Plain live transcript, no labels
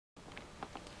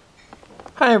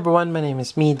Hi everyone, my name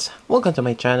is Meads. Welcome to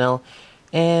my channel.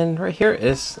 And right here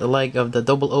is a leg of the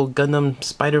 00 Gundam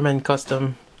Spider-Man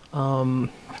custom. I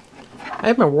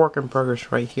have my work in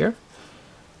progress right here.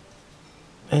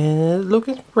 And it's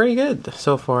looking pretty good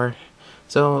so far.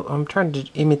 So I'm trying to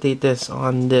imitate this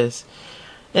on this.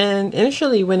 And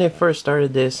initially when I first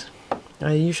started this,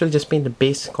 I usually just paint the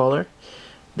base color.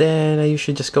 Then I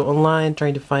usually just go online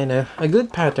trying to find a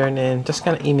good pattern and just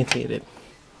kind of imitate it.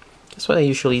 That's what I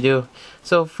usually do.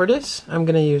 So for this, I'm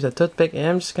gonna use a toothpick, and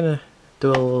I'm just gonna do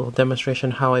a little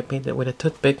demonstration how I paint it with a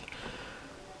toothpick.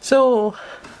 So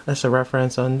that's a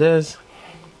reference on this.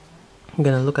 I'm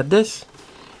gonna look at this.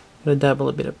 I'm gonna dab a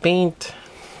little bit of paint.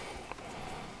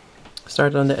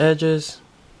 Start on the edges,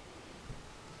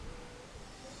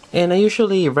 and I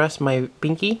usually rest my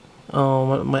pinky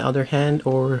on my other hand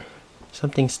or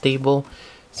something stable,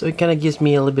 so it kind of gives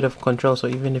me a little bit of control. So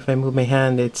even if I move my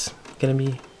hand, it's gonna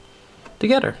be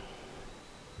together.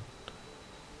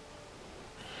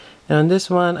 And on this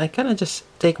one, I kind of just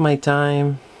take my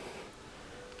time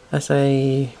as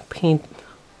I paint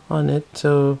on it,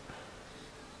 so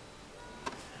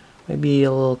maybe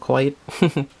a little quiet.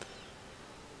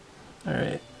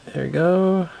 Alright, there we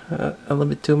go. A little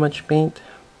bit too much paint.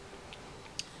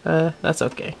 That's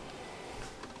okay.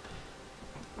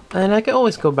 And I can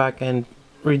always go back and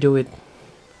redo it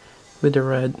with the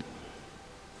red.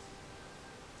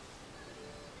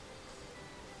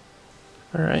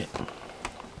 Alright.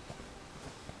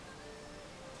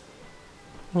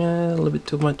 Yeah, a little bit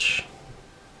too much.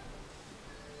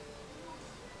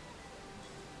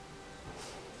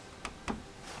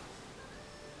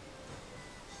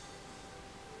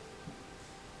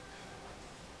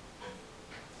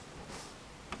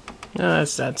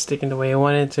 That's sticking the way I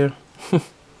wanted to.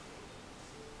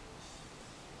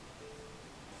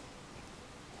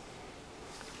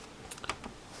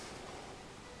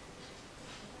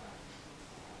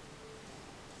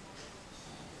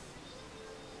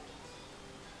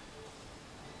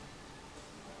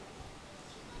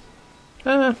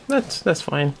 That's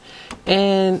fine.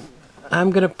 And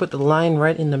I'm gonna put the line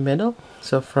right in the middle,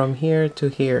 so from here to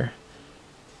here.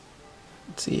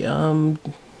 Let's see,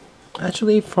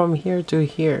 actually from here to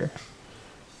here.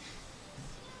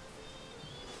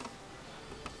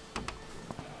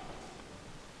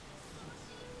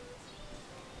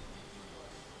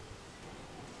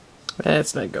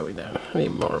 That's not going down. I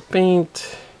need more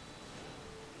paint.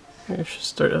 I should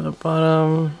start on the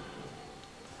bottom.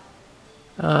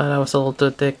 That was a little too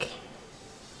thick.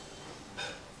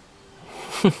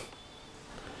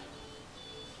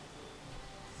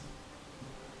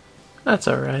 That's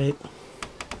alright.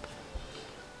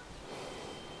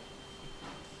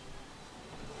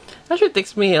 Actually, it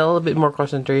takes me a little bit more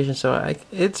concentration, so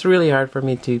it's really hard for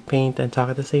me to paint and talk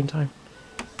at the same time.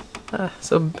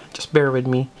 So just bear with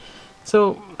me.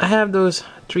 So I have those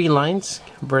 3 lines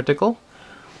vertical.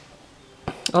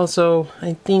 Also,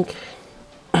 I think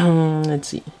let's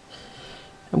see,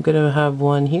 I'm gonna have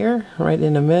one here right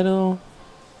in the middle,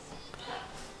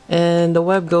 and the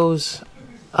web goes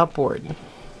upward,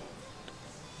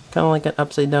 kind of like an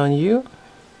upside down U.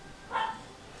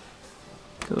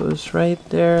 Goes right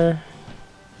there.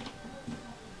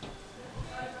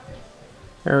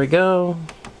 There we go.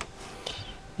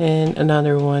 And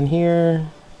another one here.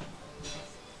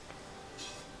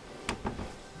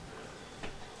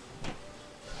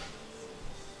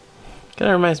 Kind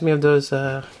of reminds me of those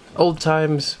old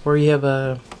times where you have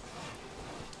a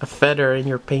feather in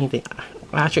your painting.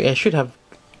 Actually, I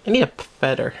need a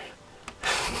feather.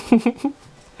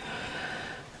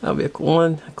 That'll be a cool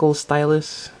one, a cool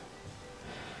stylus.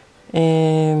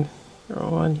 And throw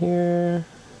one here.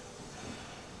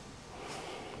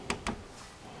 I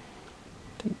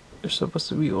think there's supposed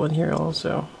to be one here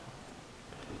also.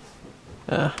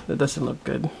 That doesn't look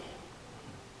good.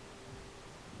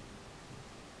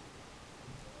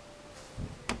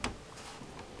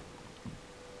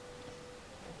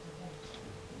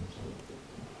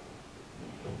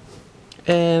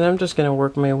 And I'm just gonna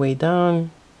work my way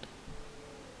down.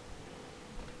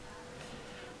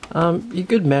 You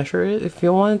could measure it if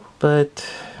you want, but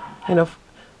you know,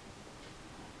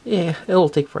 yeah, it'll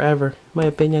take forever, in my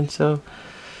opinion. So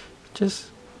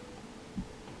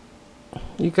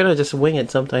you gotta just wing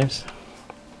it sometimes.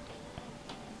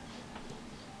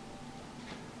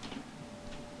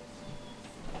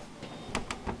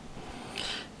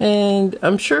 And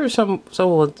I'm sure some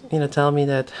will tell me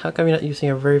that how come you're not using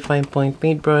a very fine point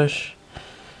paintbrush.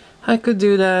 I could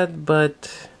do that,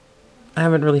 but I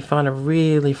haven't really found a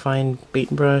really fine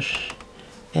paintbrush,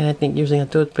 and I think using a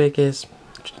toothpick is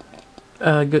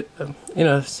good,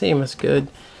 same as good.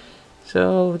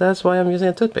 So that's why I'm using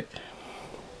a toothpick.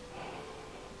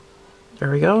 There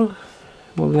we go.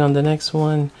 Moving on to the next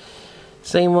one.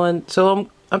 Same one. So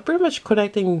I'm pretty much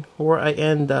connecting where I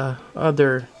end the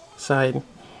other side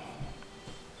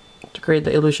to create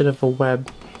the illusion of a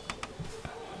web.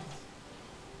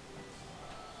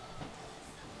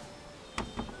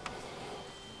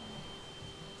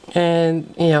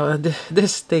 And you know,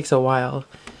 this takes a while.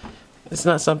 It's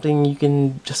not something you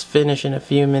can just finish in a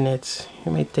few minutes.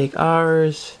 It may take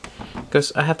hours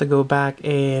because I have to go back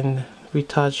and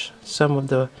retouch some of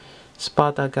the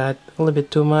spot I got a little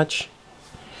bit too much.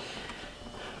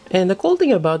 And the cool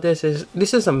thing about this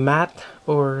is a matte,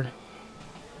 or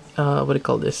what do you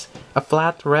call this? A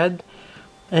flat red.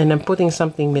 And I'm putting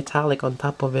something metallic on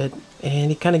top of it,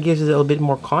 and it kind of gives it a little bit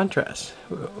more contrast,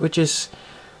 which is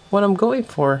what I'm going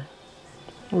for.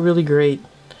 Really great.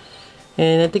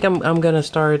 And I think I'm gonna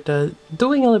start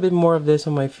doing a little bit more of this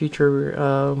on my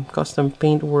future custom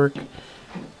paint work.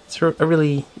 It's a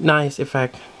really nice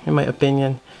effect, in my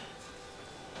opinion.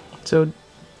 So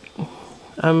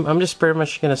I'm just pretty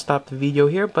much gonna stop the video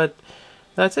here, but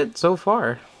that's it so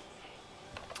far.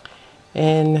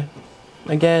 And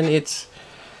again, it's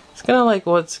kind of like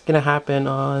what's gonna happen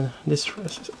on this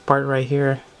part right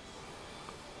here.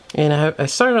 And I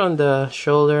started on the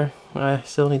shoulder. I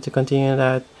still need to continue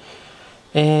that.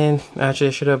 And actually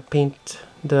I should have painted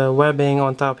the webbing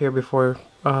on top here before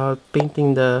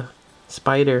painting the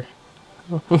spider.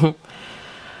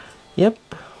 Yep.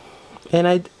 And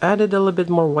I added a little bit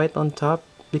more white on top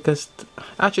because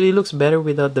actually it looks better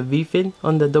without the V-fin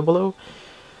on the 00.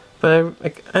 But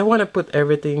I want to put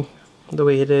everything the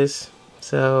way it is.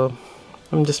 So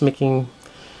I'm just trying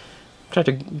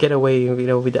to get away, you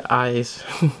know, with the eyes.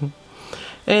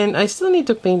 And I still need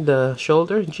to paint the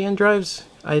shoulder GN drives.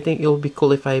 I think it will be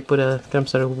cool if I put some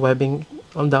sort of webbing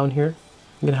on down here.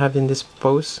 I'm gonna have in this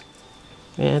pose,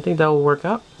 and I think that will work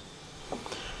out.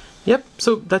 Yep,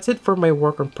 so that's it for my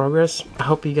work in progress. I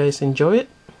hope you guys enjoy it.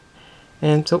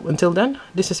 And so until then,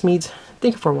 this is Meads.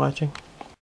 Thank you for watching.